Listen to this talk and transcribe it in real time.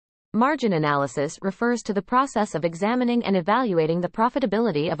Margin analysis refers to the process of examining and evaluating the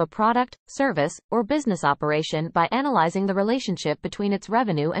profitability of a product, service, or business operation by analyzing the relationship between its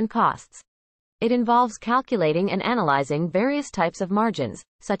revenue and costs. It involves calculating and analyzing various types of margins,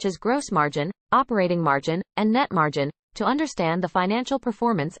 such as gross margin, operating margin, and net margin, to understand the financial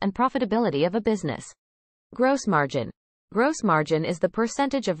performance and profitability of a business. Gross margin. Gross margin is the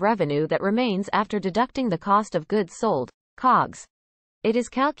percentage of revenue that remains after deducting the cost of goods sold, COGS. It is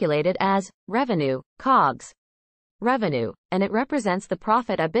calculated as revenue, COGS. Revenue, and it represents the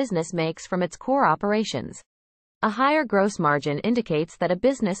profit a business makes from its core operations. A higher gross margin indicates that a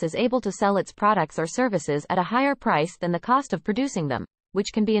business is able to sell its products or services at a higher price than the cost of producing them,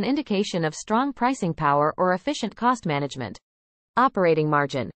 which can be an indication of strong pricing power or efficient cost management. Operating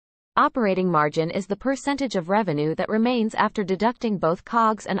margin. Operating margin is the percentage of revenue that remains after deducting both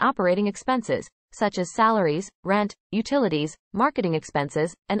COGS and operating expenses, such as salaries, rent, utilities, marketing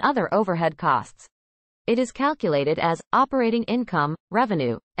expenses, and other overhead costs. It is calculated as operating income,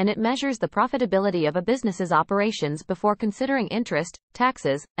 revenue, and it measures the profitability of a business's operations before considering interest,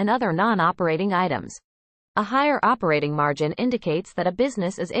 taxes, and other non-operating items. A higher operating margin indicates that a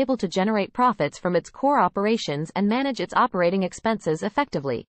business is able to generate profits from its core operations and manage its operating expenses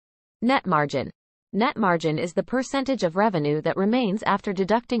effectively. Net margin. Net margin is the percentage of revenue that remains after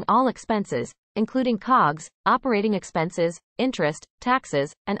deducting all expenses, including COGS, operating expenses, interest,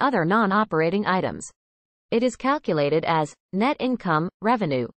 taxes, and other non-operating items. It is calculated as net income,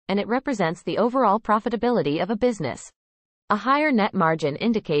 revenue, and it represents the overall profitability of a business. A higher net margin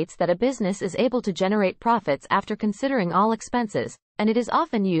indicates that a business is able to generate profits after considering all expenses, and it is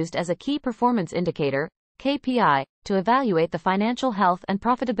often used as a key performance indicator, KPI, to evaluate the financial health and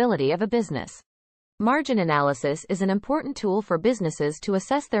profitability of a business. Margin analysis is an important tool for businesses to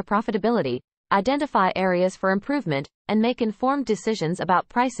assess their profitability, identify areas for improvement, and make informed decisions about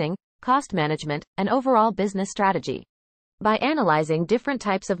pricing, cost management, and overall business strategy. By analyzing different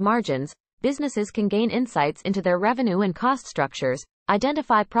types of margins, businesses can gain insights into their revenue and cost structures,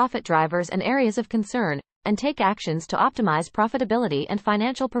 identify profit drivers and areas of concern, and take actions to optimize profitability and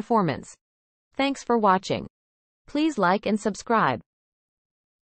financial performance. Thanks for watching. Please like and subscribe.